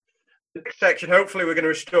Next section, hopefully, we're going to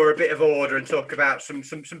restore a bit of order and talk about some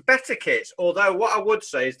better kits. Although, what I would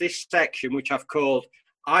say is this section, which I've called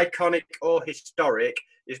iconic or historic,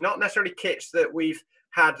 is not necessarily kits that we've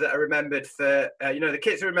had that are remembered for, the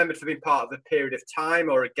kits are remembered for being part of a period of time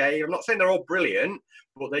or a game. I'm not saying they're all brilliant,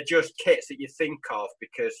 but they're just kits that you think of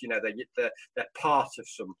because, they're part of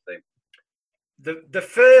something. The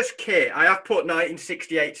first kit I have put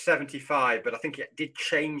 1968-75, but I think it did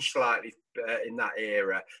change slightly in that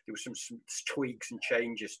era. There was some tweaks and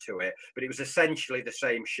changes to it, but it was essentially the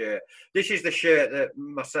same shirt. This is the shirt that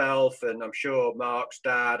myself and I'm sure Mark's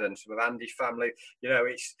dad and some of Andy's family,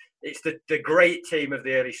 it's the great team of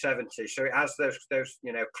the early 70s. So it has those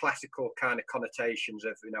classical kind of connotations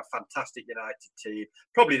of fantastic United team,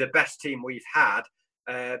 probably the best team we've had.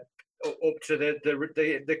 Up to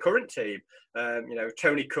the current team,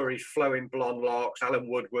 Tony Curry, flowing blonde locks, Alan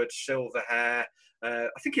Woodward, silver hair. I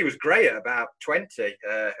think he was grey at about 20,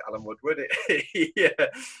 Alan Woodward. Yeah.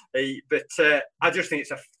 But I just think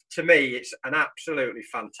to me, it's an absolutely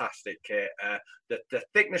fantastic kit. The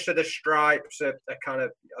thickness of the stripes are kind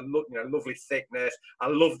of lovely thickness. I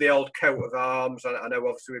love the old coat of arms. I know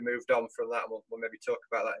obviously we moved on from that. We'll maybe talk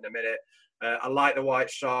about that in a minute. I like the white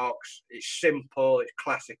socks. It's simple. It's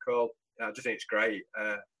classical. I just think it's great.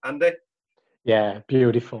 Andy? Yeah,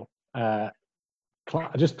 beautiful.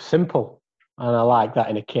 Just simple. And I like that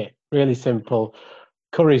in a kit. Really simple.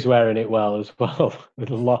 Curry's wearing it well as well. With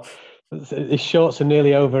a lot. His shorts are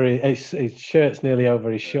nearly over his shirt's nearly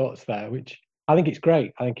over his shorts there, which I think it's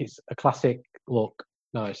great. I think it's a classic look.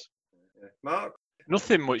 Nice. Mark?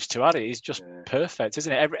 Nothing much to add. It's just perfect,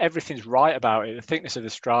 isn't it? Everything's right about it. The thickness of the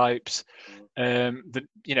stripes, the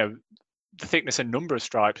thickness and number of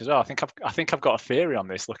stripes as well. I think I've got a theory on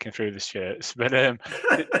this looking through the shirts, but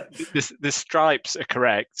the stripes are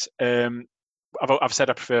correct. I've said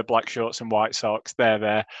I prefer black shorts and white socks. They're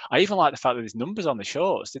there. I even like the fact that there's numbers on the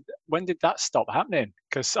shorts. When did that stop happening?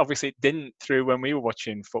 Because obviously it didn't through when we were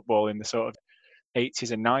watching football in the sort of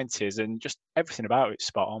 80s and 90s, and just everything about it's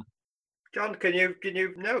spot on. John, can you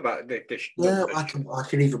know about this? Yeah, I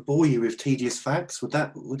can either bore you with tedious facts. Would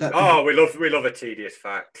that? Oh, we love a tedious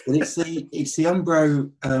fact. Well, it's the Umbro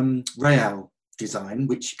Real design,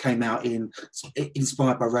 which came out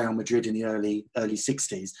inspired by Real Madrid in the early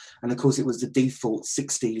 60s, and of course it was the default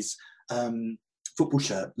 60s football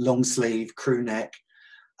shirt, long sleeve, crew neck,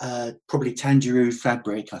 probably Tangeroo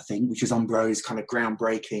fabric, I think, which was Umbro's kind of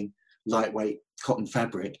groundbreaking lightweight cotton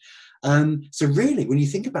fabric. So really, when you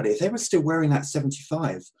think about it, if they were still wearing that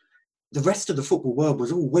 75, the rest of the football world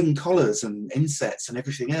was all wing collars and insets and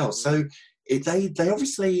everything else. So they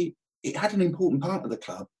obviously, it had an important part of the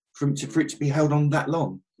club for it to be held on that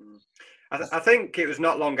long. I think it was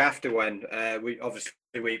not long after when we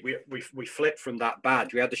flipped from that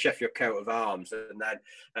badge. We had the Sheffield coat of arms, and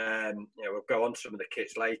then we'll go on to some of the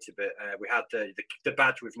kits later. But we had the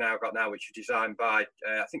badge we've now got now, which was designed by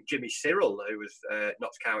I think Jimmy Cyril, who was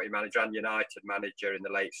Notts County manager and United manager in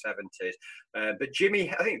the late 70s. But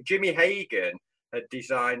Jimmy Hagan had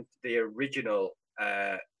designed the original,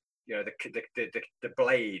 the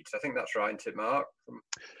blades. I think that's right, isn't it, Mark?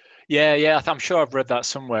 Yeah, I'm sure I've read that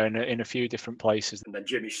somewhere in a few different places. And then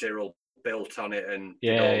Jimmy Cyril built on it and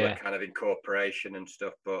did all the kind of incorporation and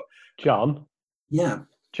stuff. But John,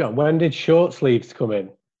 when did short sleeves come in?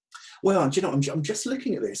 Well, do you know, I'm just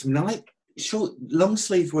looking at this. I mean, long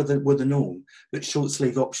sleeve were the norm, but short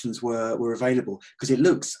sleeve options were available because it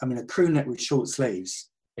looks. I mean, a crew neck with short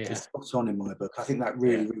sleeves is spot on in my book. I think that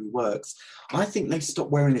really works. I think they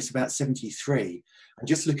stopped wearing this about 73. I'm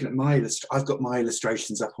just looking at I've got my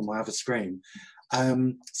illustrations up on my other screen.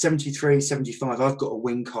 73, 75, I've got a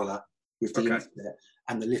wing collar with the inset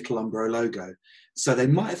and the little Umbro logo. So they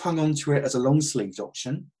might have hung on to it as a long-sleeved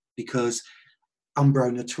option because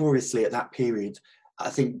Umbro notoriously at that period, I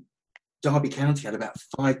think Derby County had about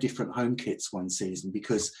 5 different home kits one season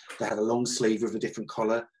because they had a long sleeve with a different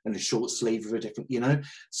collar and a short sleeve with a different,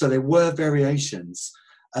 So there were variations.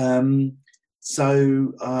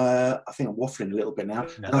 So I think I'm waffling a little bit now.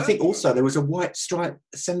 No. And I think also there was a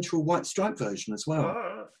central white stripe version as well.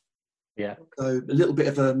 Oh. Yeah. So a little bit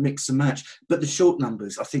of a mix and match. But the short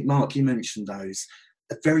numbers, I think, Mark, you mentioned those.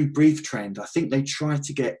 A very brief trend. I think they tried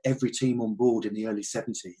to get every team on board in the early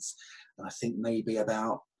 70s. And I think maybe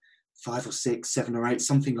about 5 or 6, 7 or 8,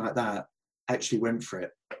 something like that, actually went for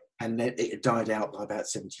it. And then it died out by about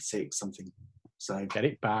 76, something. So get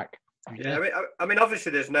it back. Yeah. I mean,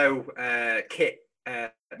 obviously, there's no kit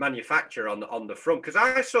manufacturer on the front, because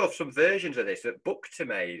I saw some versions of this that Bukta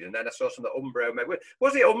made, and then I saw some that Umbro made.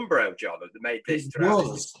 Was it Umbro, John, that made this? It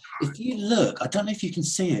was. If you look, I don't know if you can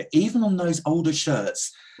see it, even on those older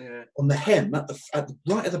shirts, on the hem,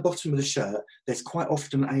 right at the bottom of the shirt, there's quite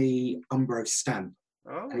often a Umbro stamp.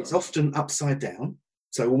 And it's often upside down.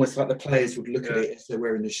 So almost like the players would look at it if they're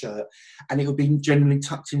wearing the shirt, and it would be generally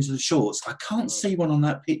tucked into the shorts. I can't see one on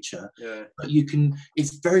that picture, but you can.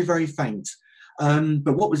 It's very, very faint.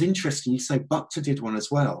 But what was interesting, you say Bukta did one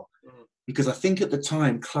as well, because I think at the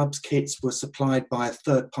time clubs' kits were supplied by a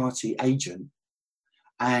third-party agent,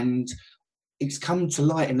 and it's come to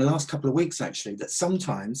light in the last couple of weeks actually that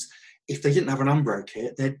sometimes if they didn't have an Umbro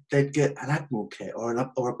kit, they'd get an Admiral kit or a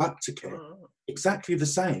Bukta kit. Exactly the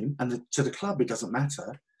same, and to the club it doesn't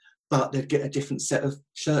matter, but they'd get a different set of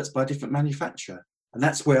shirts by a different manufacturer, and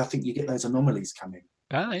that's where I think you get those anomalies coming.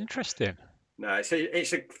 Interesting. No, it's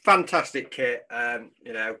a fantastic kit.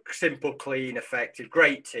 Simple, clean, effective,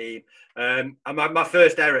 great team. And my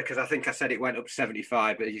first error, because I think I said it went up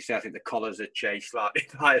 75, but as you say, I think the collars had changed slightly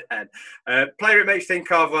by then. Player it makes think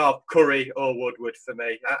of, well, Curry or Woodward for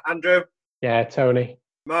me. Andrew? Yeah, Tony.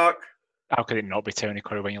 Mark? How could it not be Tony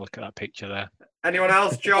Curry when you look at that picture there? Anyone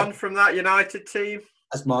else, John, from that United team?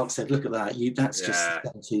 As Mark said, look at that. That's just the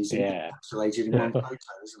 70s encapsulated in one photo,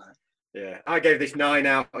 isn't it? Yeah, I gave this 9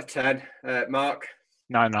 out of 10. Mark?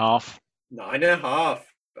 9.5. 9.5.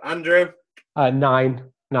 Andrew?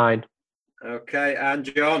 9. Okay, and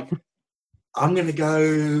John? I'm going to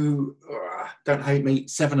go, don't hate me,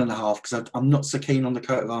 7.5, because I'm not so keen on the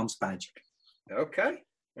coat of arms badge. Okay,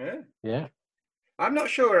 yeah. I'm not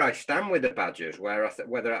sure where I stand with the badges.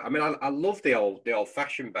 I love the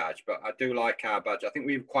old-fashioned badge, but I do like our badge. I think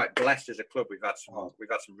we're quite blessed as a club. We've had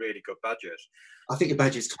some really good badges. I think the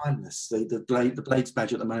badge is timeless. The Blades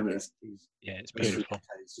badge at the moment is it's beautiful,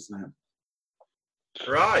 isn't it?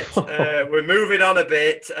 Right, we're moving on a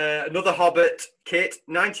bit. Another Hobbit kit,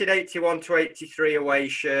 1981-83 away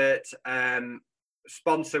shirt.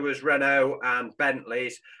 Sponsor was Renault and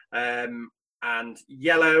Bentley's. And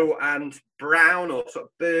yellow and brown or sort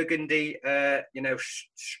of burgundy,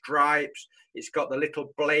 stripes. It's got the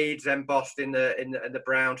little blades embossed in the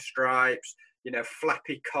brown stripes.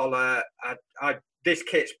 Flappy collar. This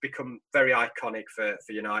kit's become very iconic for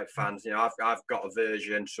United fans. I've got a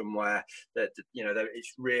version somewhere that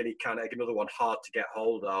it's really kind of another one hard to get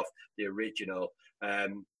hold of. The original.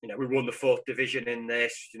 We won the 4th division in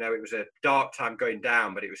this. It was a dark time going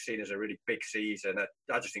down, but it was seen as a really big season.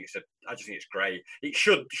 I just think it's great. It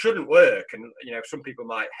shouldn't work, and some people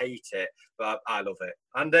might hate it, but I love it.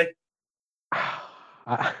 Andy?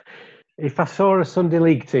 If I saw a Sunday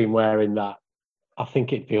League team wearing that, I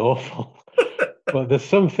think it'd be awful. But there's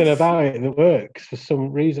something about it that works for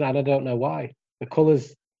some reason, and I don't know why. The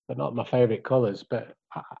colours are not my favourite colours, but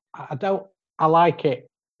I like it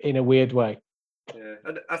in a weird way. Yeah,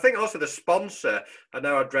 and I think also the sponsor, I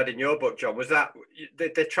know I'd read in your book, John, was that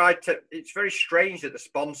they tried to, it's very strange that the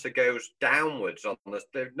sponsor goes downwards on this.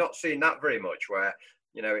 They've not seen that very much where,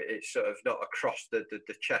 it's sort of not across the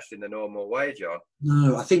chest in the normal way, John.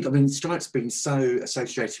 No, stripes being so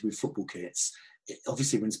associated with football kits,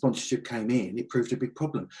 obviously when sponsorship came in, it proved a big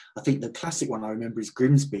problem. I think the classic one I remember is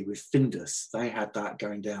Grimsby with Findus. They had that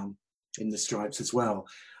going down in the stripes as well.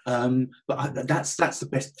 But that's the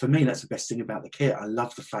best for me. That's the best thing about the kit. I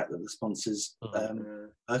love the fact that the sponsor's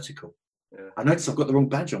vertical. Yeah. I noticed I've got the wrong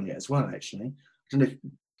badge on it as well. Actually, I don't know.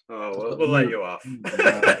 We'll let you off.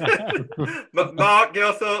 Mark,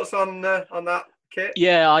 your thoughts on that kit?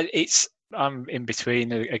 Yeah, I'm in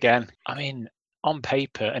between again. On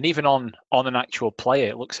paper and even on an actual player,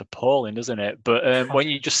 it looks appalling, doesn't it? But when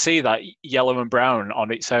you just see that yellow and brown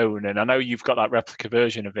on its own, and I know you've got that replica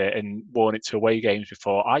version of it and worn it to away games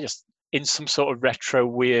before, I just, in some sort of retro,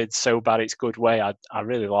 weird, so bad it's good way, I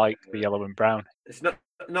really like the yellow and brown. It's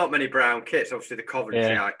not many brown kits. Obviously, the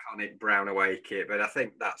Coventry iconic brown away kit, but I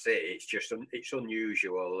think that's it. It's just it's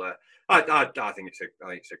unusual. I think it's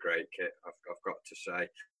a great kit. I've got to say.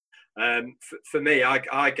 For me,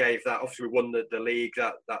 I gave that. Obviously, we won the league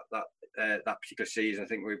that particular season. I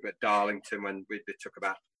think we were at Darlington when they took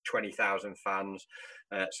about 20,000 fans.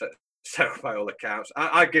 So by all accounts,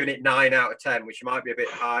 I've given it 9 out of 10, which might be a bit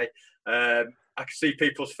high. I can see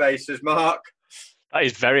people's faces. Mark, that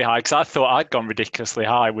is very high because I thought I'd gone ridiculously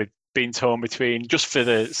high with being torn between just for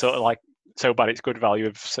the sort of like so bad it's good value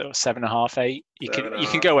of sort of 7.5, 8. You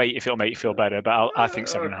can go 8 if it'll make you feel better, but I think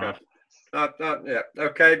 7.5. Yeah.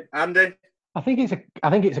 Okay, Andy. I think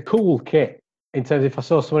it's a cool kit in terms of if I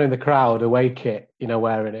saw someone in the crowd away kit,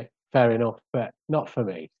 wearing it, fair enough, but not for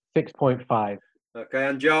me. 6.5. Okay,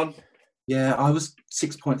 and John. Yeah, I was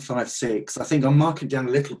 6.56. I think I'm marking down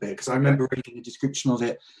a little bit because I remember reading a description of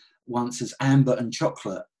it once as amber and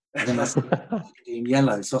chocolate, and then I said burgundy and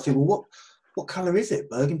yellow. So I think, well, what colour is it?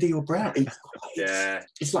 Burgundy or brown?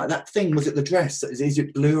 It's like that thing. Was it the dress? Is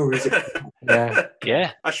it blue or is it?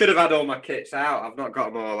 Yeah. I should have had all my kits out. I've not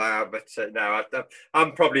got them all out, but no,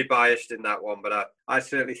 I'm probably biased in that one. But I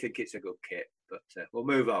certainly think it's a good kit. But we'll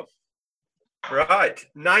move on. Right,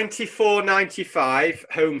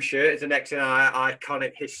 94-95 home shirt is the next in our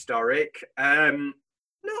iconic historic. Not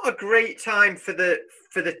a great time for the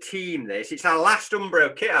team. It's our last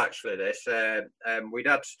Umbro kit actually. We'd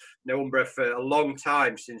had no Umbro for a long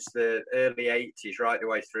time, since the early 80s right the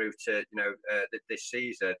way through to this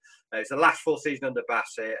season. It's the last full season under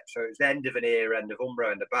Bassett, so it was the end of an era, end of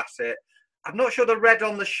Umbro under Bassett. I'm not sure the red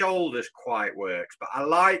on the shoulders quite works, but I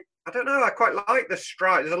don't know. I quite like the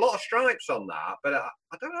stripes. There's a lot of stripes on that, but I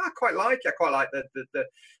don't know. I quite like it. I quite like the.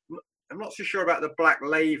 I'm not so sure about the black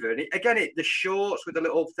laver. And the shorts with the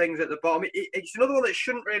little things at the bottom. It's another one that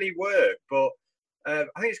shouldn't really work, but I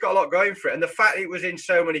think it's got a lot going for it. And the fact it was in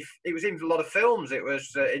it was in a lot of films. It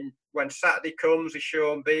was in When Saturday Comes with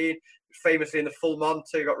Sean Bean, famously in the Full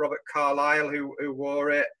Monty. You got Robert Carlyle who wore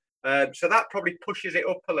it. So that probably pushes it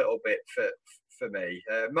up a little bit for me.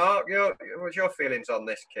 Mark, what's your feelings on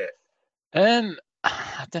this kit? I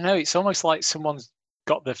don't know. It's almost like someone's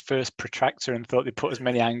got the first protractor and thought they put as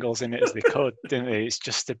many angles in it as they could, didn't they? It's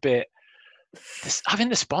just a bit. Having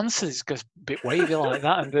the sponsors goes a bit wavy like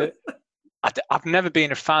that, and I've never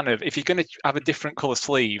been a fan of. If you're going to have a different colour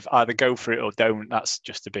sleeve, either go for it or don't. That's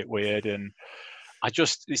just a bit weird, and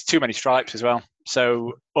there's too many stripes as well.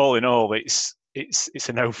 So all in all, it's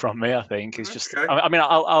a no from me. I think it's just. Okay. I mean,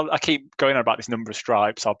 I keep going on about this number of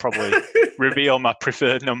stripes. I'll probably reveal my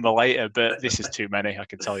preferred number later, but this is too many. I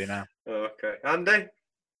can tell you now. Okay, Andy.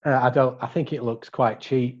 I think it looks quite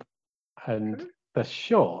cheap, and the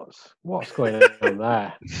shorts. What's going on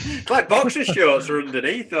there? It's like boxer shorts are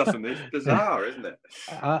underneath or something. It's bizarre, isn't it?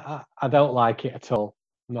 I don't like it at all.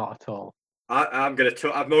 Not at all. I'm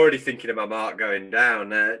already thinking of my mark going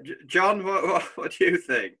down. John, what do you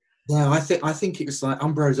think? Yeah, I think it was like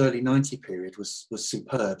Umbro's early 90 period was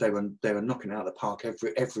superb. They were knocking out of the park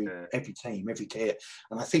every team, every kit,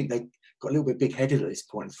 and I think they got a little bit big headed at this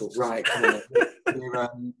point and thought, right,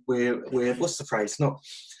 we're what's the phrase?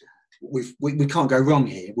 We can't go wrong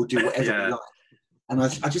here. We'll do whatever we like. And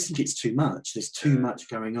I just think it's too much. There's too much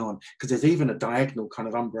going on, because there's even a diagonal kind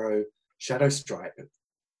of Umbro shadow stripe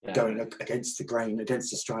going against the grain,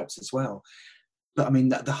 against the stripes as well. But I mean,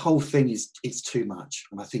 the whole thing is too much,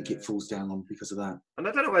 and I think it falls down on because of that. And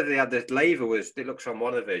I don't know whether they had the laver it looks on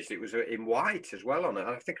one of these. It was in white as well on it.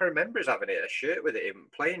 I think I remember us having a shirt with it,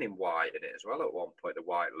 playing in white in it as well at one point. The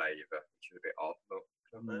white laver, which is a bit odd, but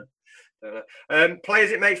don't know.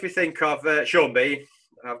 Players it makes me think of Sean Bean.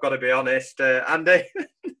 I've got to be honest, Andy.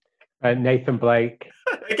 Nathan Blake.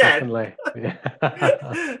 Again. Definitely.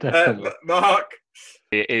 Definitely. Mark.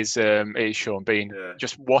 It is Sean Bean. Yeah.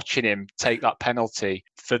 Just watching him take that penalty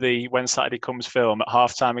for the When Saturday Comes film at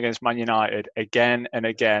halftime against Man United again and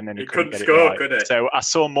again, and he couldn't score, could he? So I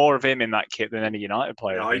saw more of him in that kit than any United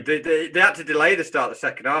player. No, they had to delay the start of the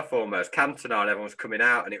second half almost. Cantona and everyone was coming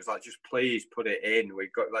out, and it was like, just please put it in.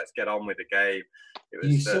 Let's get on with the game.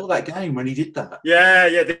 You saw that game when he did that? Yeah.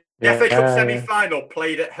 The FA Cup semi-final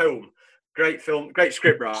played at home. Great film, great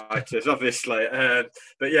script writers, obviously.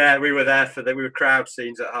 But yeah, we were there we were crowd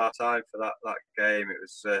scenes at half time for that game. It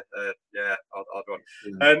was, odd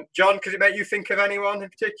one. John, does it make you think of anyone in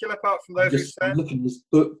particular apart from those? I'm looking at this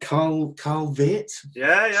book, Carl Witt.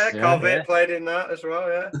 Yeah, Carl Witt played in that as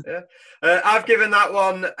well. Yeah. I've given that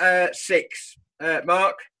one 6.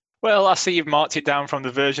 Mark. Well, I see you've marked it down from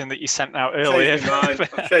the version that you sent out earlier.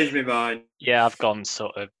 I've changed my mind. Yeah, I've gone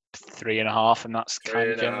sort of 3.5, and that's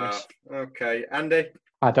kind of generous. Okay, Andy.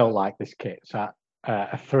 I don't like this kit. So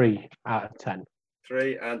a 3 out of 10.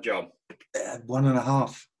 3, and John.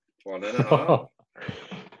 1.5. 1.5.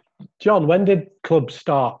 John, when did clubs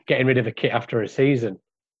start getting rid of a kit after a season?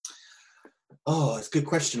 Oh, it's a good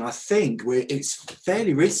question. I think it's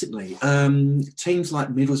fairly recently. Teams like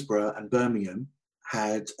Middlesbrough and Birmingham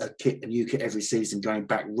had a new kit every season, going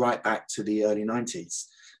right back to the early 90s.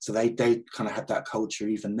 So they kind of had that culture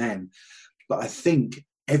even then. But I think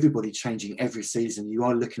everybody changing every season. You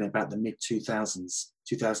are looking at about the mid-2000s,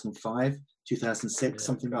 2005, 2006,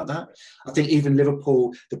 something like that. I think even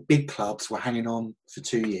Liverpool, the big clubs were hanging on for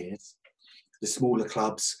 2 years. The smaller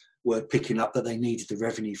clubs were picking up that they needed the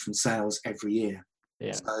revenue from sales every year.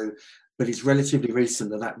 Yeah. So, but it's relatively recent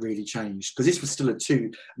that really changed, because this was still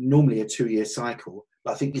normally a 2-year cycle.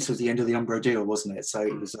 But I think this was the end of the Umbro deal, wasn't it? So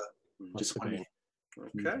it was just 1 year.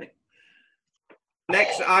 Okay.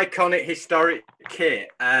 Next iconic historic kit.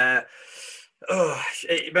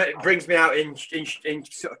 It brings me out in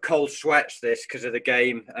sort of cold sweats, this, because of the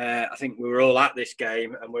game. I think we were all at this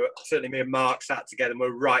game, and certainly me and Mark sat together and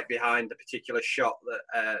we're right behind the particular shot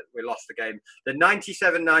that we lost the game. The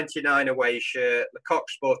 97-99 away shirt, the Lecoq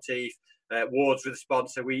Sportif, Wards with the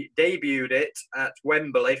sponsor. We debuted it at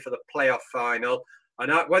Wembley for the playoff final. And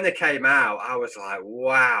when they came out, I was like,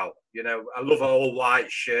 wow, I love an all white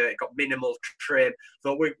shirt. It got minimal trim.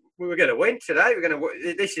 Thought we were going to win today.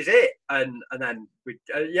 This is it. And then we,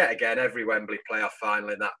 yet again, every Wembley playoff final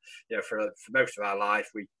in that, for most of our life,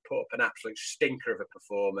 we put up an absolute stinker of a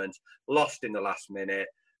performance, lost in the last minute.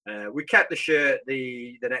 We kept the shirt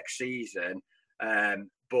the next season,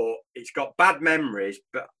 but it's got bad memories,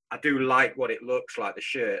 but I do like what it looks like, the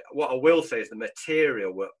shirt. What I will say is the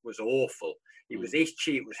material was awful. It was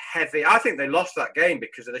itchy. It was heavy. I think they lost that game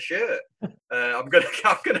because of the shirt. I'm gonna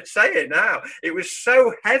say it now. It was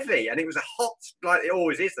so heavy, and it was a hot, like it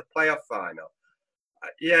always is, the playoff final.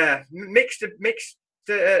 Mixed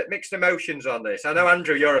emotions on this. I know,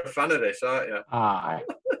 Andrew, you're a fan of this, aren't you?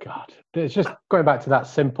 God, it's just going back to that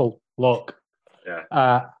simple look.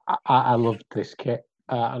 Yeah. I loved this kit,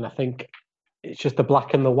 and I think it's just the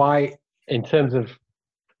black and the white in terms of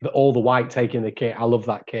all the white taking the kit. I love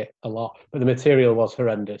that kit a lot, but the material was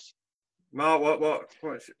horrendous. Mark, what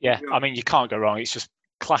yeah, I mean, you can't go wrong. It's just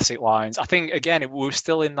classic lines. I think, again, we were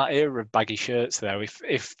still in that era of baggy shirts, though.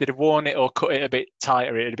 If they'd have worn it or cut it a bit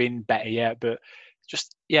tighter, it'd have been better yet. But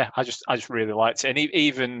I just really liked it. And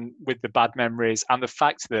even with the bad memories and the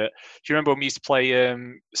fact that, do you remember when we used to play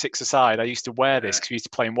six-a-side? I used to wear this because we used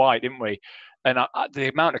to play in white, didn't we? And the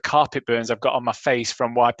amount of carpet burns I've got on my face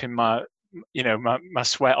from wiping my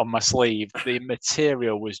sweat on my sleeve, the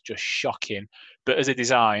material was just shocking. But as a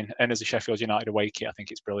design and as a Sheffield United away kit, I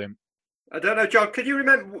think it's brilliant. I don't know, John, could you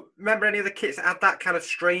remember any of the kits that had that kind of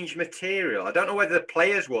strange material? I don't know whether the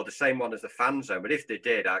players wore the same one as the fan zone, but if they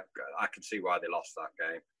did, I can see why they lost that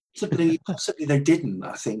game. Possibly they didn't.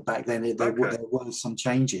 I think back then there were some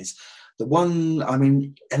changes. The one, I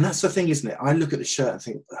mean, and that's the thing, isn't it? I look at the shirt and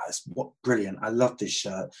think, that's brilliant. I love this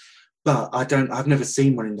shirt. But I've never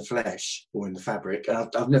seen one in the flesh or in the fabric.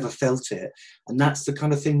 I've never felt it. And that's the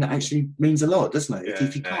kind of thing that actually means a lot, doesn't it?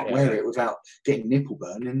 If you can't wear it without getting nipple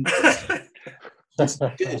burn, then that's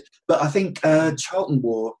good. But I think Charlton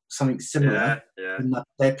wore something similar in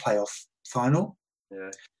their playoff final.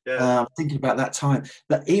 I'm thinking about that time.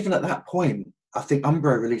 But even at that point, I think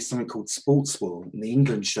Umbro released something called Sportswool, and the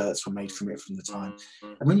England shirts were made from it from the time.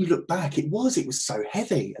 And when you look back, it was so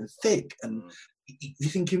heavy and thick, and you're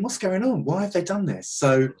thinking, what's going on? Why have they done this?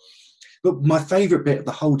 So, but my favourite bit of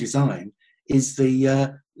the whole design is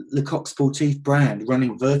the Lecoq Sportif brand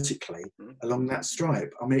running vertically along that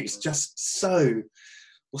stripe. I mean, it's just so,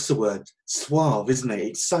 what's the word? Suave, isn't it?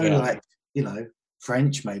 It's so like,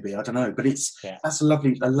 French maybe, I don't know, but that's a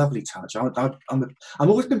lovely touch. I'm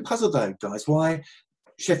always been puzzled though, guys, why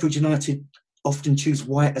Sheffield United often choose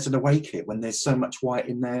white as an away kit when there's so much white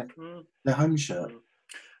in their home shirt.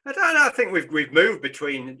 I don't know. I think we've moved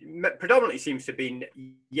between, predominantly seems to be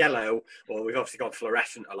yellow, or we've obviously gone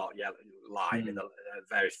fluorescent a lot, yellow lime in the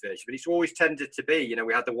various versions, but it's always tended to be,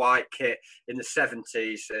 we had the white kit in the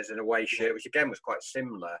 70s as an away shirt, which again was quite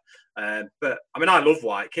similar. But I mean, I love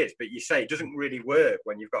white kits, but you say it doesn't really work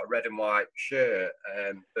when you've got a red and white shirt.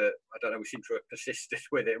 But I don't know, we seem to have persisted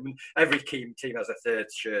with it. I mean, every team has a third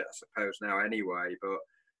shirt, I suppose, now anyway, but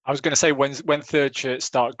I was going to say, when third shirts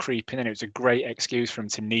started creeping in, it was a great excuse for them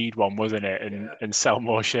to need one, wasn't it? And sell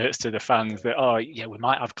more shirts to the fans that, we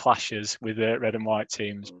might have clashes with the red and white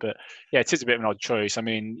teams. But it is a bit of an odd choice. I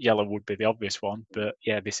mean, yellow would be the obvious one, but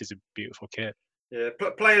this is a beautiful kit. Yeah,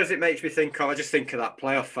 players it makes me think of, I just think of that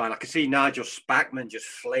playoff final. I can see Nigel Spackman just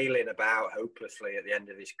flailing about hopelessly at the end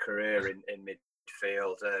of his career in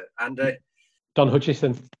midfield. Andy? Don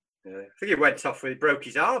Hutchison. Yeah. I think he went off he broke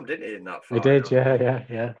his arm, didn't he, in that final? He did,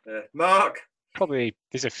 yeah. Mark? Probably,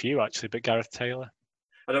 there's a few actually, but Gareth Taylor.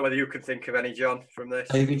 I don't know whether you can think of any, John, from this.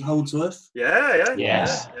 David Holdsworth? Yeah.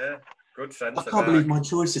 Yes. Yeah. Good sense. I can't believe my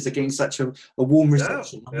choices are getting such a warm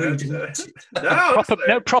reception.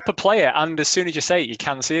 Proper player, and as soon as you say it, you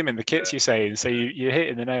can see him in the kits you're saying, so you're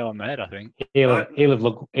hitting the nail on the head, I think. He'll have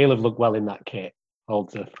looked well in that kit,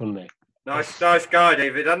 Holdsworth, wouldn't he? Nice guy,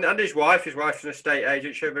 David, and his wife. His wife's an estate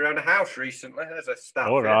agent. Showed me around a house recently. There's a stat.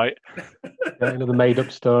 All right. Another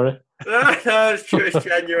made-up story. No, it's true. It's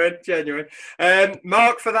genuine.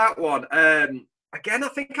 Mark, for that one. Again, I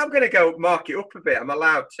think I'm going to go mark it up a bit. I'm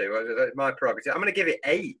allowed to. It's my prerogative. I'm going to give it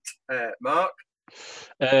 8. Mark.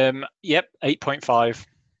 8.5.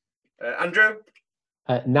 Andrew.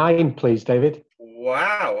 9, please, David.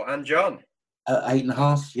 Wow, and John.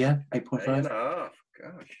 8.5, yeah, 8.5. 8.5.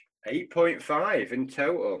 Gosh, 8.5 in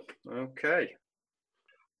total. Okay.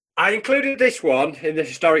 I included this one in the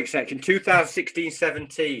historic section,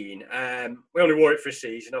 2016-17. We only wore it for a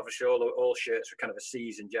season. Obviously, all shirts were kind of a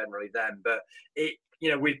season generally then. But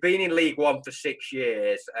we've been in League One for 6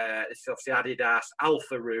 years. It's obviously Adidas.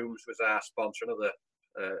 Alpha Rooms was our sponsor, another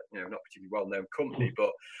not particularly well-known company.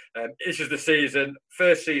 But this is the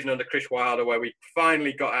first season under Chris Wilder, where we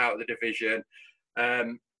finally got out of the division.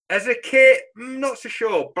 As a kit, not so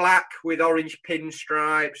sure. Black with orange pinstripes.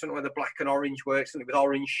 I don't know whether black and orange works. Something with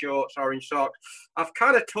orange shorts, orange socks. I've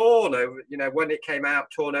kind of torn over, when it came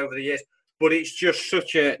out, torn over the years. But it's just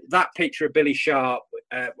that picture of Billy Sharp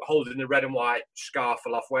holding the red and white scarf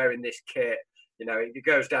aloft, wearing this kit. It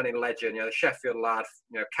goes down in legend. The Sheffield lad,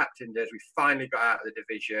 captained us. We finally got out of the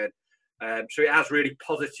division. So it has really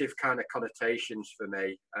positive kind of connotations for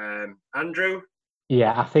me. Andrew?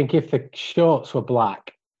 Yeah, I think if the shorts were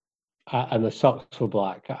black, and the socks were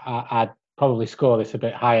black, I'd probably score this a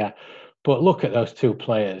bit higher. But look at those two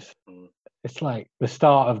players. It's like the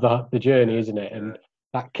start of the journey, isn't it? And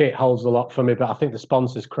that kit holds a lot for me, but I think the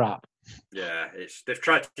sponsor's crap. Yeah, they've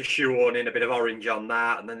tried to shoehorn in a bit of orange on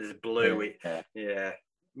that, and then there's blue. Yeah.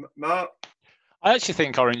 Mark? I actually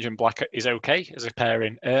think orange and black is okay as a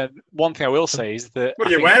pairing. One thing I will say is that... Well,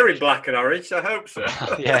 you're wearing black and orange, I hope so.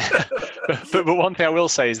 Yeah. but one thing I will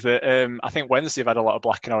say is that I think Wednesday have had a lot of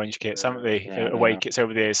black and orange kits, haven't they? Away kits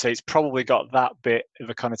over the years. So it's probably got that bit of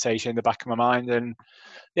a connotation in the back of my mind. And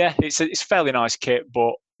yeah, it's a fairly nice kit,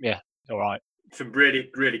 but yeah, all right. Some really,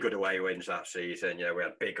 really good away wins that season. We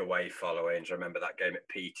had big away followings. I remember that game at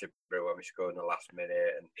Peterborough when we scored in the last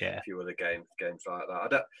minute, and a few other games like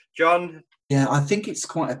that. John? Yeah, I think it's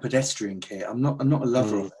quite a pedestrian kit. I'm not a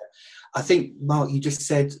lover of it. I think, Mark, you just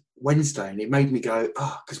said Wednesday, and it made me go,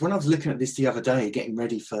 because when I was looking at this the other day, getting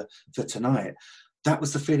ready for tonight, that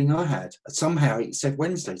was the feeling I had. Somehow it said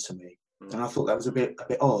Wednesday to me. And I thought that was a bit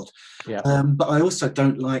odd. Yeah. But I also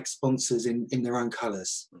don't like sponsors in their own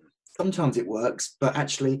colours. Sometimes it works, but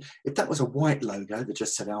actually, if that was a white logo that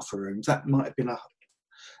just said Alpha Rooms, that might have been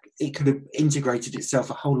it could have integrated itself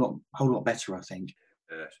a whole lot better, I think.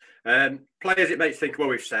 Yes. Players, it makes think. Well,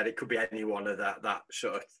 we've said it could be any one of that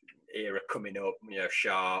sort of era coming up.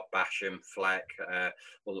 Sharp, Basham, Fleck.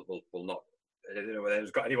 We'll not. I don't know whether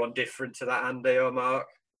there's got anyone different to that, Andy or Mark.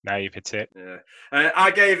 No, you've hit it. Yeah, I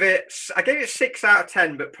gave it 6 out of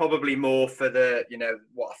 10, but probably more for the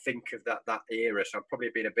what I think of that era. So I've probably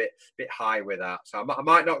been a bit high with that. So I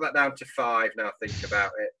might knock that down to 5 now. I think about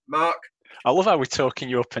it. Mark, I love how we're talking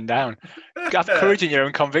you up and down. Have courage in your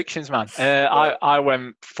own convictions, man. I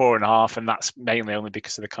went 4.5, and that's mainly only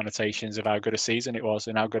because of the connotations of how good a season it was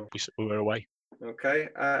and how good we were away. Okay,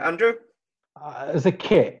 Andrew. As a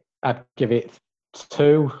kit, I'd give it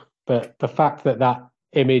 2, but the fact that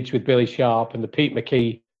image with Billy Sharp and the Pete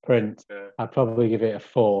McKee print, I'd probably give it a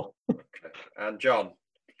 4. Okay. And John?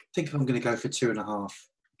 I think I'm going to go for 2.5.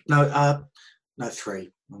 No,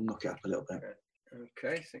 3. I'll knock it up a little bit.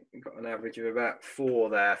 Okay, I think we've got an average of about 4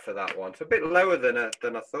 there for that one. So a bit lower than I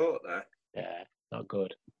thought there. Yeah, not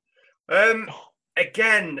good.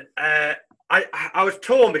 Again, I was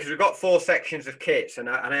torn because we've got 4 sections of kits, and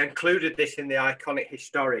I included this in the iconic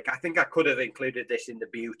historic. I think I could have included this in the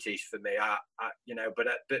beauties for me. But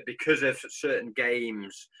because of certain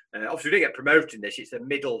games, obviously we didn't get promoted in this. It's the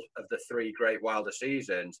middle of the 3 great Wilder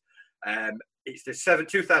seasons. It's the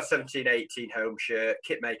 2017-18 home shirt,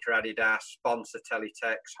 kitmaker Adidas, sponsor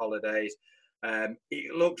Teletext Holidays.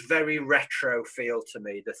 It looked very retro feel to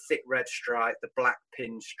me. The thick red stripe, the black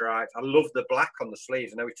pin stripes. I love the black on the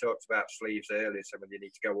sleeves. I know we talked about sleeves earlier, so when you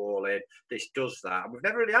need to go all in, this does that. And we've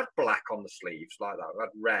never really had black on the sleeves like that. We've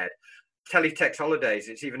had red. Teletext Holidays,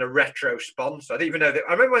 it's even a retro sponsor. I didn't even know that.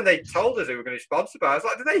 I remember when they told us they were going to be sponsored by, I was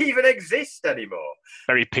like, do they even exist anymore?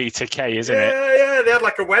 Very Peter Kay, isn't it? Yeah, they had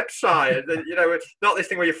like a website. Not this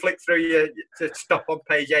thing where you flick through to stop on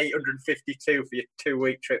page 852 for your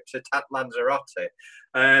 2-week trip to Lanzarote.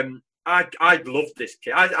 I love this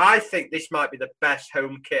kit. I think this might be the best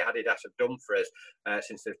home kit Adidas have done for us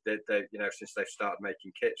since they've started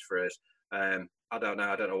making kits for us. I don't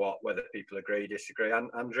know whether people agree, disagree.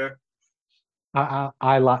 Andrew?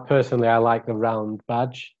 I like the round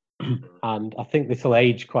badge, and I think this will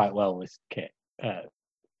age quite well, this kit. I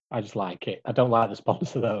just like it. I don't like the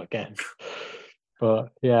sponsor though, again.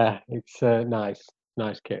 But yeah, it's a nice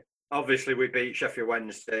kit. Obviously, we beat Sheffield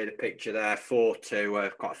Wednesday. The picture there,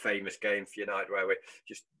 4-2, quite a famous game for United, where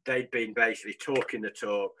they'd been basically talking the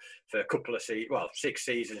talk for a couple of 6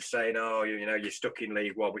 seasons, saying, "Oh, you're stuck in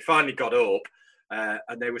League One." We finally got up.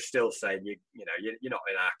 And they were still saying, you're not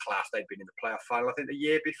in our class. They'd been in the playoff final, I think, the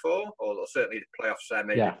year before, or certainly the playoff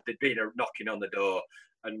semi. Yeah. They'd been knocking on the door,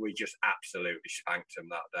 and we just absolutely spanked them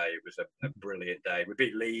that day. It was a brilliant day. We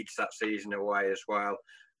beat Leeds that season away as well.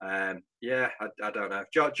 I don't know.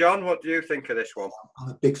 John, what do you think of this one? I'm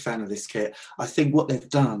a big fan of this kit. I think what they've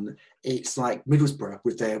done, it's like Middlesbrough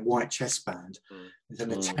with their white chest band. With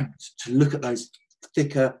an attempt to look at those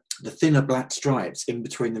the thinner black stripes in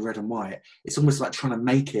between the red and white. It's almost like trying to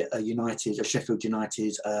make it a Sheffield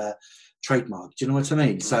United trademark. Do you know what I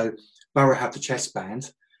mean? So Borough have the chest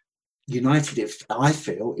band. United, I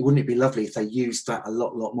feel, wouldn't it be lovely if they used that a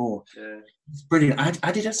lot more? Yeah. It's brilliant.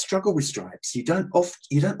 Adidas struggle with stripes. You don't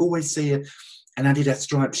always see an Adidas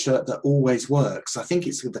striped shirt that always works. I think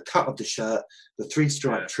it's with the cut of the shirt, the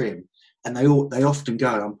 3-stripe trim, and they often go.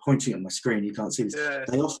 I'm pointing at my screen. You can't see this. Yeah.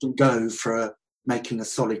 They often go for making a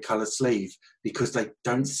solid colour sleeve because they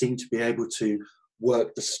don't seem to be able to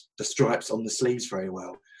work the stripes on the sleeves very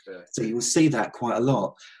well. Yeah. So you will see that quite a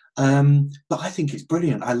lot. But I think it's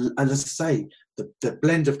brilliant. As I say, the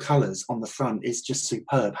blend of colours on the front is just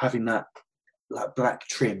superb, having that like black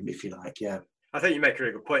trim, if you like. Yeah, I think you make a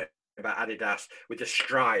really good point about Adidas with the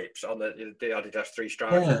stripes on the Adidas 3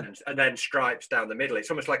 stripes and then stripes down the middle. It's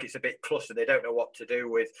almost like it's a bit clustered. They don't know what to do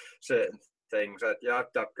with certain things. I've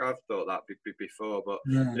thought that before, but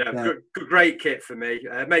great kit for me.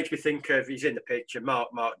 Makes me think of, he's in the picture, Mark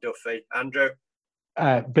Duffy. Andrew?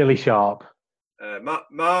 Billy Sharp.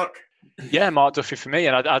 Mark? Yeah, Mark Duffy for me,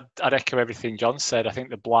 and I'd echo everything John said. I think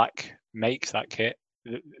the black makes that kit.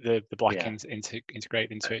 The black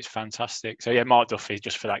integrated into it is fantastic. So yeah, Mark Duffy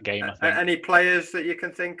just for that game. I think. Any players that you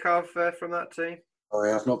can think of from that team?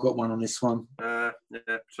 Sorry, I've not got one on this one.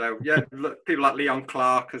 Look, people like Leon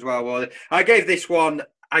Clark as well. I gave this one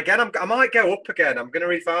again. I might go up again. I'm going to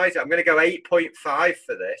revise it. I'm going to go 8.5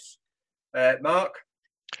 for this. Mark?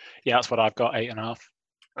 Yeah, that's what I've got. 8.5.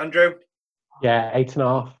 Andrew? Yeah,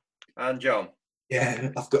 8.5. And John? Yeah,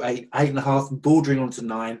 I've got 8.5, bordering onto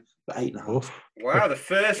 9, but 8.5. Wow, the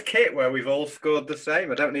first kit where we've all scored the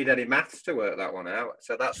same. I don't need any maths to work that one out.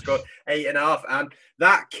 So that's good. 8.5. And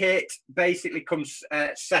that kit basically comes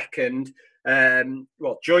second.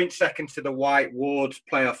 Joint second to the White Wards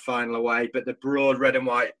playoff final away, but the broad red and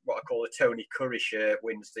white, what I call the Tony Curry shirt,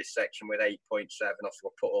 wins this section with 8.7. Obviously,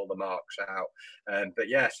 we'll put all the marks out.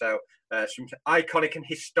 So some iconic and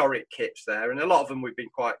historic kits there, and a lot of them we've been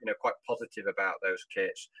quite positive about those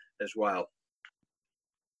kits as well.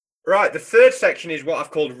 Right, the third section is what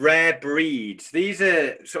I've called rare breeds. These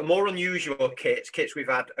are sort of more unusual kits we've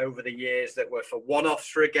had over the years that were for one-offs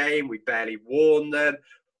for a game. We barely worn them,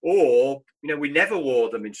 or we never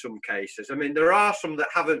wore them in some cases. I mean, there are some that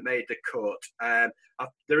haven't made the cut.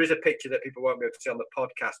 There is a picture that people won't be able to see on the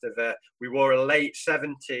podcast of we wore a late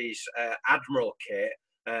 70s Admiral kit.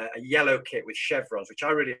 A yellow kit with chevrons, which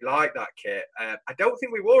I really like that kit. I don't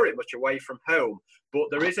think we wore it much away from home, but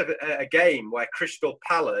there is a game where Crystal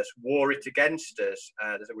Palace wore it against us.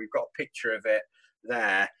 We've got a picture of it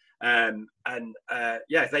there.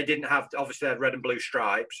 They didn't have, obviously, they had red and blue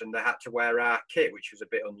stripes, and they had to wear our kit, which was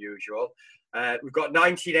a bit unusual. We've got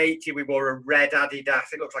 1980. We wore a red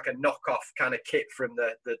Adidas. It looks like a knockoff kind of kit from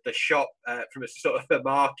the shop, from a sort of a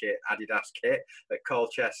market Adidas kit at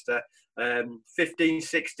Colchester. 15,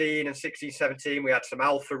 16 and 16, 17, we had some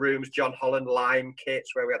Alpha Rooms, John Holland Lime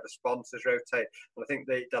kits where we had the sponsors rotate. And I think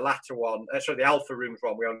the latter one, the Alpha Rooms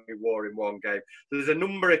one, we only wore in one game. So there's a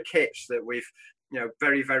number of kits that we've,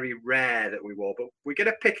 very, very rare that we wore, but we're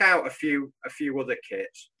going to pick out a few other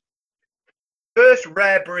kits. First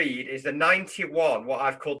rare breed is the 91, what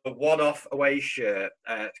I've called the one-off away shirt.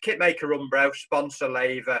 Kitmaker Umbro, sponsor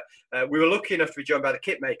Laver. We were lucky enough to be joined by the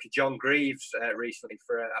kitmaker John Greaves recently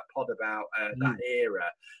for a pod about that era.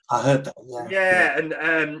 I heard that. Yeah.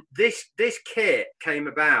 And this kit came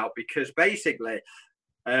about because basically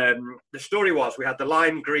the story was we had the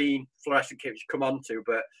lime green fluorescent kit, which you come on to,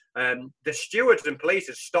 but the stewards and police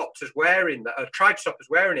had stopped us wearing that, tried to stop us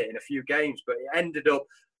wearing it in a few games, but it ended up,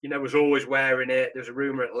 was always wearing it. There's a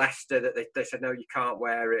rumour at Leicester that they said, no, you can't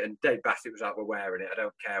wear it. And Dave Bassett was like, we're wearing it. I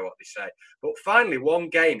don't care what they say. But finally, one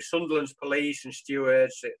game, Sunderland's police and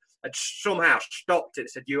stewards had somehow stopped it and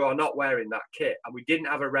said, you are not wearing that kit. And we didn't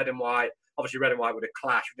have a red and white. Obviously, red and white would have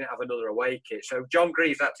clashed. We didn't have another away kit. So John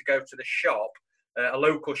Greaves had to go to the shop a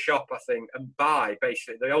local shop, I think, and buy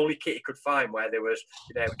basically the only kit he could find where there was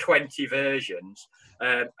 20 versions.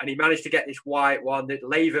 And he managed to get this white one that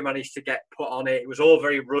Lever managed to get put on it. It was all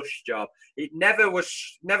very rush job. It never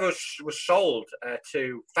was sold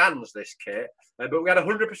to fans, this kit, but we had a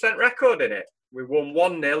 100% record in it. We won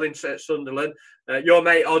 1-0 in Sunderland. Your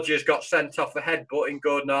mate Odgers got sent off for headbutting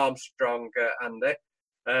Gordon Armstrong, Andy.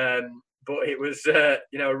 But it was, a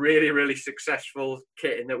really, really successful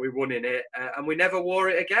kit in that we won in it. And we never wore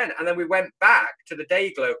it again. And then we went back to the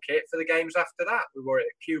Dayglow kit for the games after that. We wore it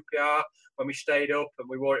at QPR when we stayed up, and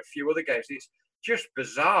we wore it a few other games. It's just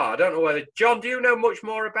bizarre. I don't know whether... John, do you know much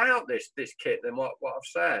more about this kit than what I've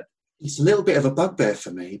said? It's a little bit of a bugbear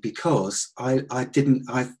for me because I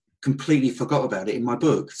completely forgot about it in my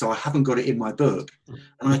book, so I haven't got it in my book,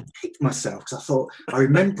 and I kicked myself because I thought I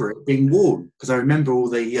remember it being worn because I remember all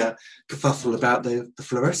the kerfuffle about the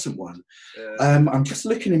fluorescent one. I'm just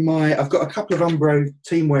looking in I've got a couple of Umbro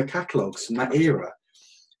teamwear catalogues from that era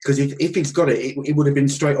because if he's got it would have been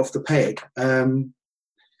straight off the peg.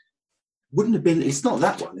 Wouldn't have been. It's not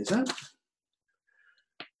that one, is it?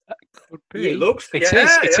 It looks. It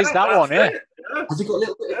is that one. Yeah. Has it got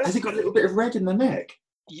a little bit of red in the neck?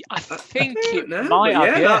 I think it might have.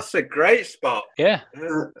 Yeah, that's a great spot. Yeah,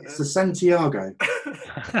 it's the Santiago.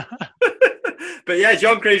 But yeah,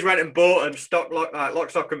 John Crees went and bought them, lock,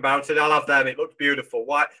 stock and barrel. Said, "I'll have them. It looks beautiful.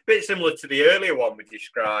 White, bit similar to the earlier one we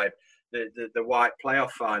described, the white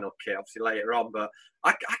playoff final kit. Obviously later on, but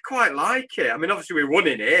I quite like it. I mean, obviously we won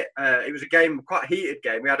in it. It was a game, quite a heated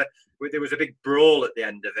game. There was a big brawl at the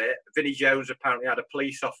end of it. Vinnie Jones apparently had a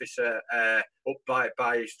police officer up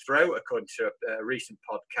by his throat, according to a recent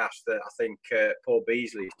podcast that I think Paul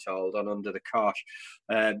Beasley told on Under the Cosh.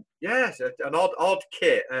 Yes, an odd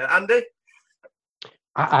kit. Andy?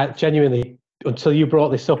 I genuinely, until you brought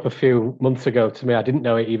this up a few months ago to me, I didn't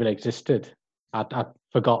know it even existed. I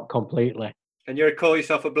forgot completely. And you call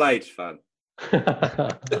yourself a Blades fan?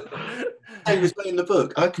 I was playing the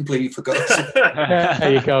book. I completely forgot.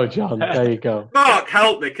 There you go, John. There you go. Mark,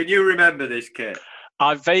 help me. Can you remember this kit?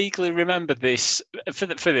 I vaguely remember this for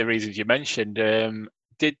the reasons you mentioned.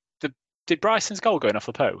 Did Bryson's goal going off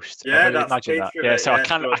the post? Yeah, imagine that. Yeah, so I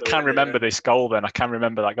can remember this goal. Then I can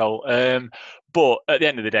remember that goal. But at the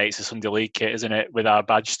end of the day, it's a Sunday League kit, isn't it? With our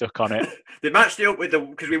badge stuck on it. They matched it up with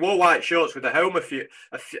because we wore white shorts with the home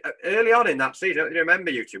early on in that season. I don't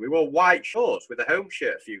remember you two. We wore white shorts with the home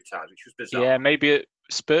shirt a few times, which was bizarre. Yeah, maybe at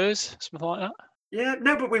Spurs, something like that. Yeah,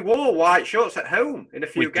 no, but we wore white shorts at home in a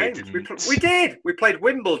few games. We did. We played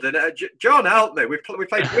Wimbledon. John, help me. We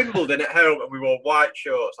played Wimbledon at home and we wore white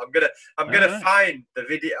shorts. I'm gonna find the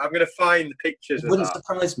video. I'm gonna find the pictures. It wouldn't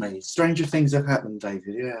surprise me. Stranger things have happened,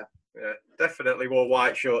 David. Yeah. Yeah, definitely wore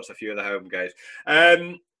white shorts a few of the home games.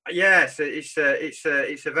 Yes, it's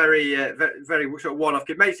a very sort of one-off.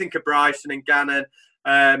 It makes think of Bryson and Gannon.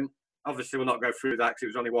 Obviously, we'll not go through that because it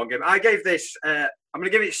was only one game. I gave this. I'm going to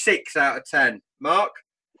give it 6 out of 10. Mark?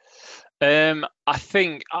 I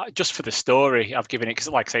think just for the story, I've given it because,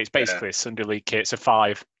 like I say, it's basically a Sunday League kit. It's a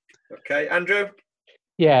 5. Okay, Andrew?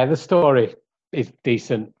 Yeah, the story is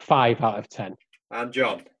decent. 5 out of 10. And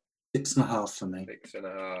John? 6.5 for me.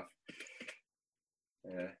 6.5.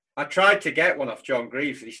 Yeah. I tried to get one off John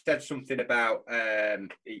Greaves. He said something about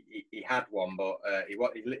he had one, but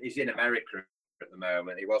he's in America at the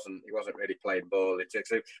moment. He wasn't really playing ball.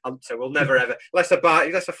 So we'll never ever unless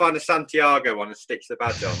I find a Santiago one and stitch the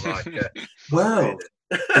badge on. Well,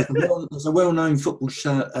 there's a well-known football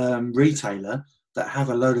shirt retailer that have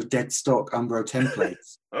a load of dead stock Umbro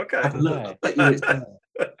templates. Okay. Have a look. I bet you it's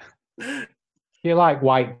there. You like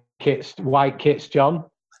white kits, John?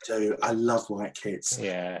 I do. I love white kits.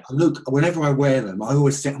 Yeah. Whenever I wear them, I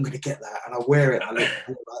always think I'm going to get that, and I wear it. I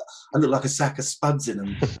look like a sack of spuds in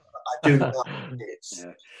them. I do love kits.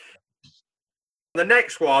 Yeah. The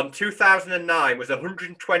next one, 2009, was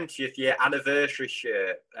 120th year anniversary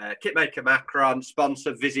shirt. Kitmaker Macron,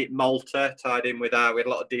 sponsor Visit Malta, tied in with we had a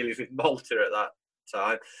lot of dealings with Malta at that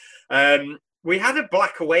time. We had a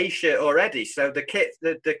black away shirt already, so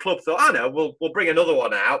the club thought, we'll bring another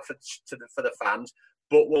one out for the fans,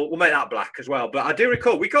 but we'll make that black as well. But I do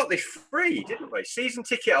recall we got this free, didn't we? Season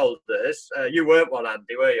ticket holders. You weren't one,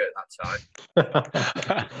 Andy, were you at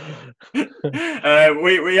that time?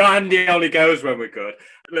 We Andy only goes when we're good.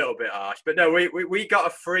 A little bit harsh, but no, we got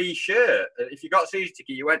a free shirt. If you got a season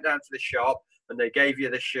ticket, you went down to the shop and they gave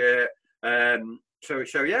you the shirt.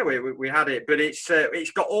 So yeah, we had it, but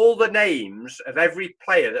it's got all the names of every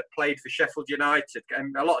player that played for Sheffield United,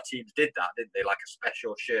 and a lot of teams did that, didn't they? Like a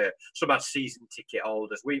special shirt. Some had season ticket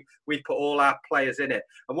holders. We put all our players in it,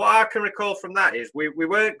 and what I can recall from that is we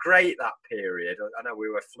weren't great that period. I know we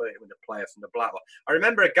were flirting with the player from the Blackpool. I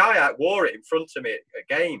remember a guy that wore it in front of me at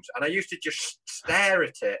games, and I used to just stare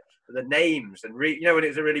at it. The names and when it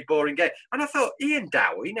was a really boring game, and I thought Ian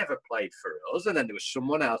Dowie, he never played for us, and then there was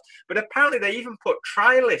someone else, but apparently they even put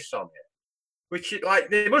trialists on it, which like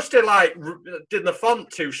they must have like did the font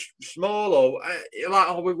too small, or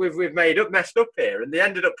we've messed up here, and they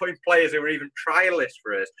ended up putting players who were even trialists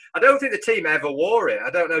for us. I don't think the team ever wore it. I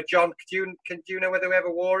don't know, John, do you know whether we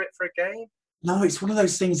ever wore it for a game? No, it's one of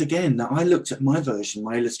those things again that I looked at my version,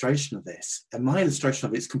 my illustration of this, and my illustration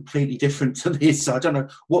of it is completely different to this. So I don't know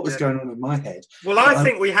what was going on in my head. Well, I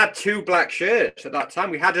think we had 2 black shirts at that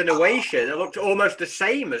time. We had an away shirt that looked almost the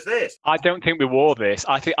same as this. I don't think we wore this.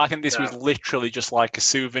 I think this was literally just like a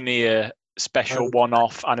souvenir, special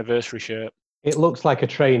one-off anniversary shirt. It looks like a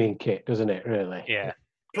training kit, doesn't it? Really? Yeah.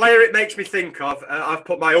 Player it makes me think of, I've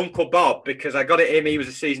put my Uncle Bob, because I got it him. He was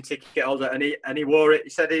a season ticket holder, and he wore it. He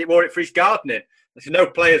said he wore it for his gardening. I said no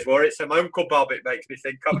players wore it, so my Uncle Bob it makes me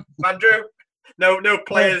think of. Andrew, no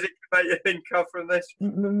players it can make you think of from this.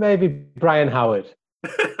 Maybe Brian Howard.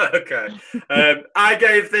 Okay, I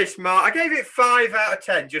gave it 5 out of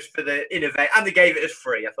 10 just for the innovate, and they gave it as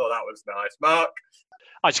free. I thought that was nice. Mark,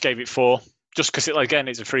 I just gave it 4, just because it's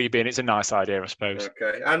a freebie and it's a nice idea, I suppose.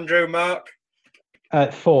 Okay, Andrew, Mark.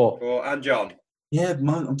 4. 4, and John. Yeah,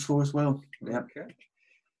 mine, I'm 4 as well. Yeah. Okay.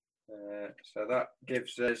 So that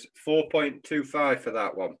gives us 4.25 for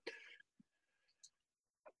that one.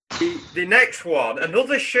 The next one,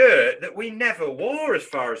 another shirt that we never wore, as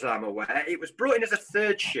far as I'm aware. It was brought in as a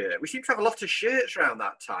 3rd shirt. We seem to have a lot of shirts around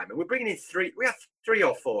that time, and we're bringing in 3. We have 3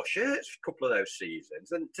 or 4 shirts a couple of those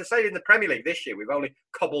seasons. And to say in the Premier League this year, we've only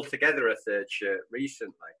cobbled together a 3rd shirt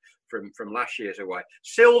recently from last year's away.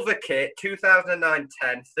 Silver kit, 2009-10,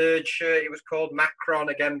 3rd shirt. It was called Macron,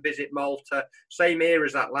 again, Visit Malta. Same era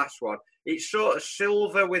as that last one. It's sort of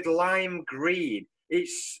silver with lime green.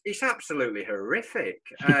 It's absolutely horrific.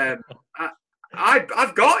 I've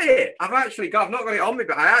got it. I've not got it on me,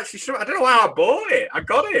 but I don't know how I bought it. I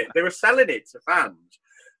got it. They were selling it to fans.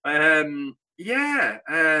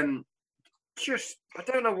 Just I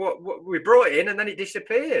don't know what we brought it in, and then it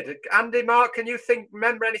disappeared. Andy, Mark, can you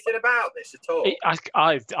remember anything about this at all?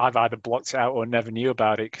 I've either blocked it out or never knew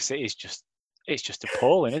about it, because it's just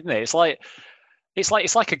appalling, isn't it? It's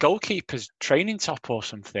like a goalkeeper's training top or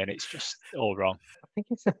something. It's just all wrong. I think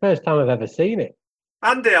it's the first time I've ever seen it.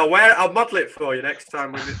 Andy, I'll model it for you next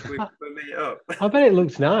time we meet up. I bet it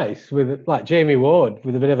looks nice with like Jamie Ward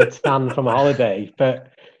with a bit of a tan from a holiday,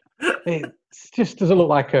 but it just doesn't look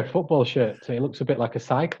like a football shirt. It looks a bit like a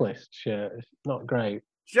cyclist shirt. It's not great.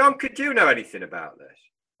 John, could you know anything about this?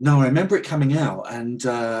 No, I remember it coming out, and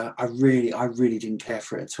I really didn't care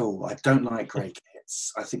for it at all. I don't like grey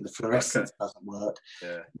kits. I think the fluorescence doesn't work.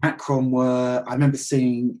 Yeah. Macron I remember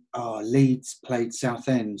seeing Leeds played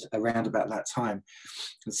Southend around about that time,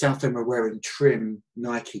 and Southend were wearing trim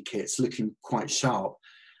Nike kits, looking quite sharp.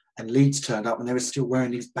 And Leeds turned up, and they were still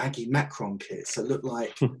wearing these baggy Macron kits that looked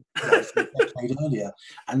like they played earlier.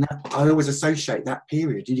 And I always associate that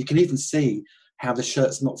period. And you can even see how the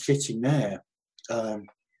shirt's not fitting there.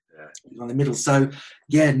 On the middle. So,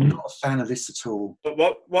 yeah, not a fan of this at all. But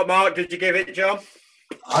what mark did you give it, John?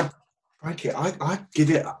 I'd give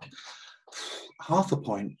it half a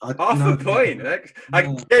point. Half a point?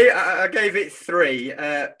 I gave it 3.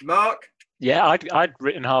 Mark? Yeah, I'd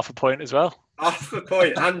written half a point as well. Half a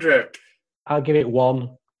point. Andrew? I'll give it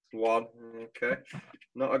 1. 1. Okay.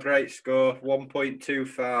 Not a great score.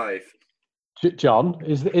 1.25. John,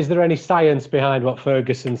 is there any science behind what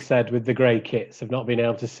Ferguson said with the grey kits of not being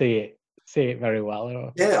able to see it very well?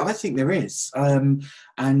 Or? Yeah, I think there is, and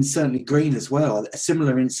certainly green as well. A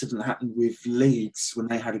similar incident happened with Leeds when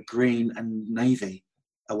they had a green and navy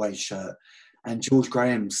away shirt, and George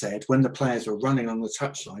Graham said when the players were running on the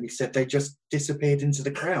touchline, he said they just disappeared into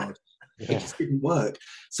the crowd. Yeah. It just didn't work.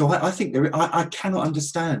 So I think I cannot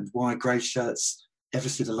understand why grey shirts ever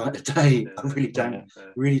see the light of day. I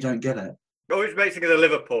really don't get it. Always basically the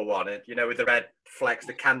Liverpool one, with the red flecks,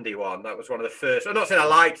 the candy one. That was one of the first. I'm not saying I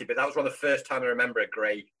liked it, but that was one of the first time I remember a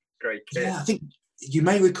grey kit. Yeah, I think you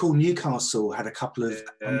may recall Newcastle had a couple of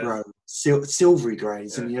silvery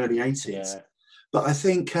greys in the early 80s. Yeah. But I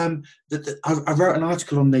think that I wrote an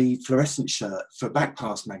article on the fluorescent shirt for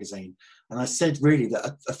Backpass magazine, and I said really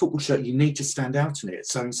that a football shirt, you need to stand out in it.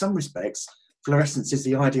 So in some respects, fluorescence is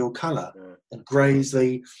the ideal colour, and grey is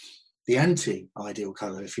the anti-ideal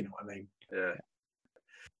colour, if you know what I mean. Yeah.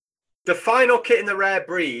 The final kit in the rare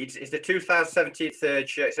breeds is the 2017 third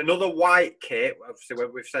shirt. It's another white kit. Obviously,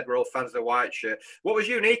 we've said we're all fans of the white shirt. What was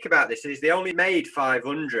unique about this is they only made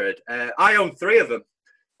 500. I own 3 of them,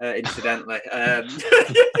 incidentally.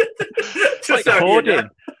 It's like hoarding.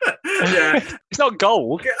 Yeah, it's not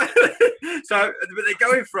gold. So, but they're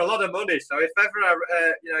going for a lot of money. So if ever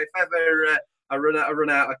I run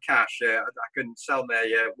out of cash, I can sell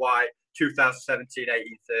my white 2017-18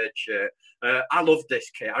 third shirt. I love this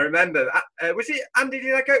kit. I remember, was it Andy?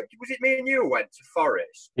 Was it me and you who went to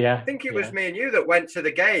Forest? Yeah. I think it was me and you that went to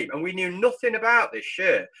the game, and we knew nothing about this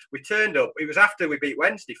shirt. We turned up. It was after we beat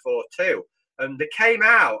Wednesday 4-2. And they came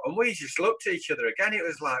out, and we just looked at each other again. It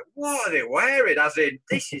was like, what are they wearing? As in,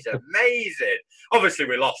 this is amazing. Obviously,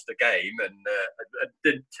 we lost the game and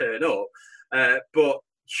didn't turn up. But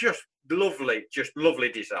just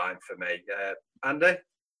lovely design for me. Andy?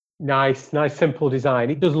 Nice, simple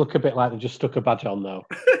design. It does look a bit like they just stuck a badge on, though.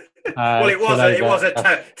 Well, it was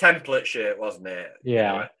a template shirt, wasn't it?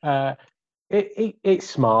 Yeah. It's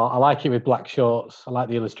smart. I like it with black shorts. I like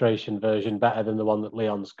the illustration version better than the one that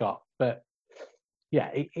Leon's got. But yeah,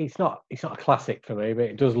 it's not a classic for me, but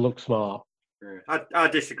it does look smart. I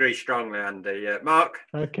disagree strongly, Andy. Mark?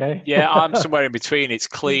 Okay. Yeah, I'm somewhere in between. It's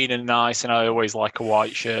clean and nice, and I always like a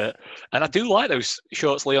white shirt. And I do like those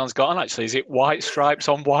shorts Leon's got on, actually. Is it white stripes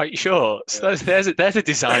on white shorts? Yeah. There's a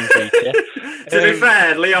design feature. To be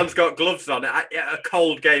fair, Leon's got gloves on. A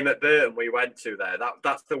cold game at Burton we went to there.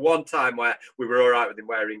 That's the one time where we were all right with him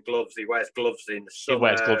wearing gloves. He wears gloves in the summer. He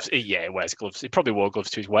wears gloves. Yeah, he wears gloves. He probably wore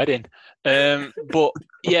gloves to his wedding. But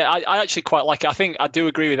yeah, I actually quite like it. I think I do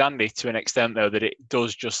agree with Andy to an extent, though, that it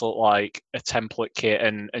does just look like a template kit.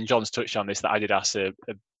 And John's touched on this, that Adidas are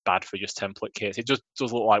bad for just template kits. It just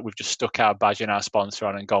does look like we've just stuck our badge and our sponsor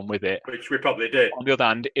on and gone with it. Which we probably did. On the other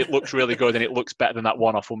hand, it looks really good, and it looks better than that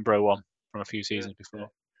one-off Umbro one from a few seasons before.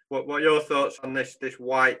 What are your thoughts on this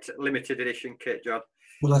white limited edition kit, John?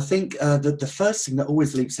 Well, I think the first thing that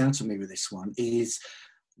always leaps out at me with this one is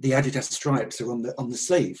the Adidas stripes are on the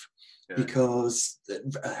sleeve, because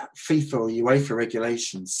FIFA or UEFA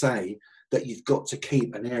regulations say that you've got to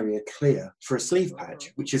keep an area clear for a sleeve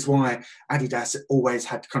patch, which is why Adidas always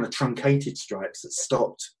had kind of truncated stripes that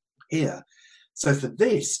stopped here. So for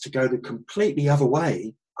this to go the completely other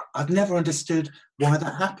way, I've never understood why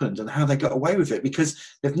that happened and how they got away with it, because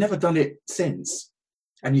they've never done it since.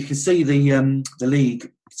 And you can see the league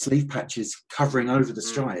sleeve patches covering over the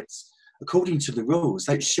stripes. According to the rules,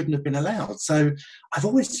 they shouldn't have been allowed. So I've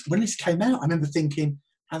always, when this came out, I remember thinking,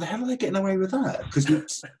 how the hell are they getting away with that? Because,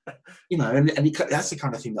 that's the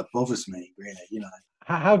kind of thing that bothers me, really,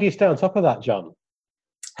 How do you stay on top of that, John?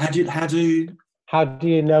 How do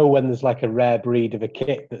you know when there's like a rare breed of a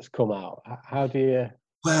kit that's come out? How do you...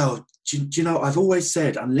 Well, do you know, I've always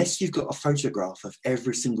said, unless you've got a photograph of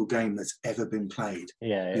every single game that's ever been played,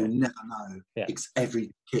 you'll never know it's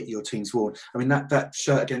every kit your team's worn. I mean, that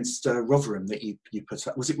shirt against Rotherham that you put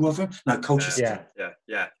up, was it Rotherham? No, Colchester.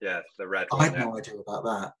 Yeah, the red one. I had no idea about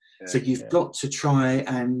that. So you've got to try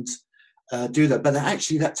and do that. But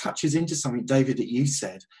that touches into something, David, that you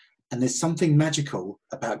said. And there's something magical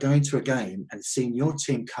about going to a game and seeing your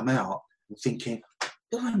team come out and thinking,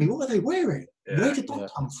 blimey, what are they wearing? Where did that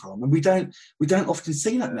come from? And we don't often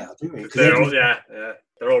see that now, do we?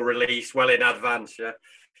 They're all released well in advance. Yeah.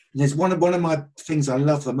 There's one of my things I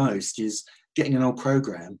love the most is getting an old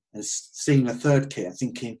program and seeing a third kit and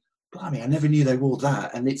thinking, blimey, I never knew they wore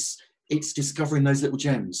that. And it's discovering those little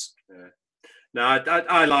gems. Yeah. No,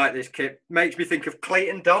 I like this kit. Makes me think of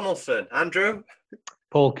Clayton Donaldson. Andrew?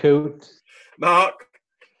 Paul Coots. Mark?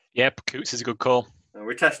 Yep, Coots is a good call. Are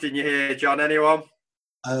we testing you here, John? Anyone?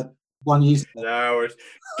 One user. No,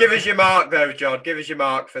 give us your mark though, John. Give us your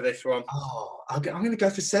mark for this one. Oh, I'm going to go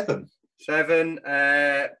for 7. 7.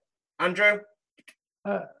 Andrew?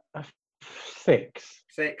 6.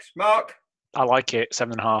 6. Mark? I like it.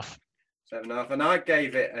 7.5. 7.5, and I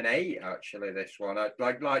gave it an 8. Actually, this one,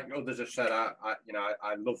 like others have said, I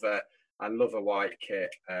love a white kit,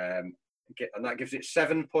 and that gives it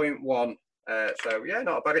 7.1. So yeah,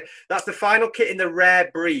 not a bad. That's the final kit in the rare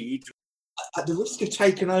breeds. At the risk of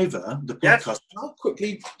taking over the podcast, can I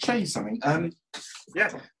quickly change something?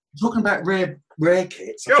 Talking about rare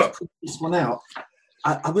kits, sure. I just put this one out.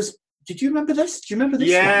 Did you remember this? Do you remember this?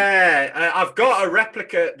 Yeah, I've got a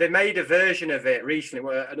replica. They made a version of it recently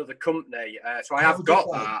with another company, so I have got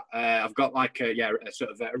that. I've got like a sort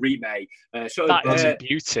of a remake. That is a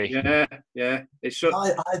beauty. Yeah. It's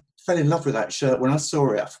I fell in love with that shirt when I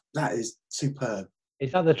saw it. That is superb.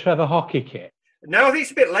 Is that the Trevor Hockey kit? No, I think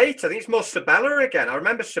it's a bit later. I think it's more Sabella again. I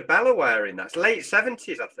remember Sabella wearing that. It's late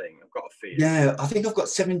 70s, I think. I've got a feeling. Yeah, I think I've got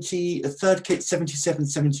 70, the third kit, 77,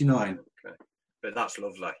 79. Okay. But that's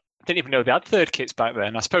lovely. I didn't even know they had third kits back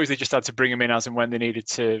then. I suppose they just had to bring them in as and when they needed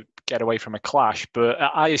to get away from a clash. But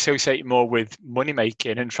I associate it more with money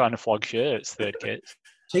making and trying to flog shirts, third kits.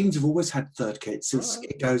 Teams have always had third kits.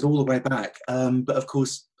 It goes all the way back. But of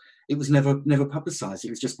course, it was never publicised. It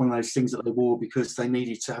was just one of those things that they wore because they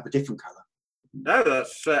needed to have a different colour. No,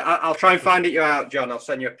 that's. I'll try and find it you out, John. I'll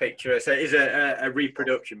send you a picture. It is a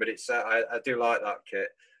reproduction, but it's. I do like that kit.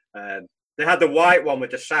 They had the white one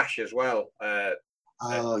with the sash as well.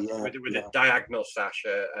 Oh yeah, with a diagonal sash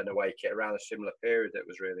and away kit around a similar period. That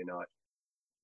was really nice.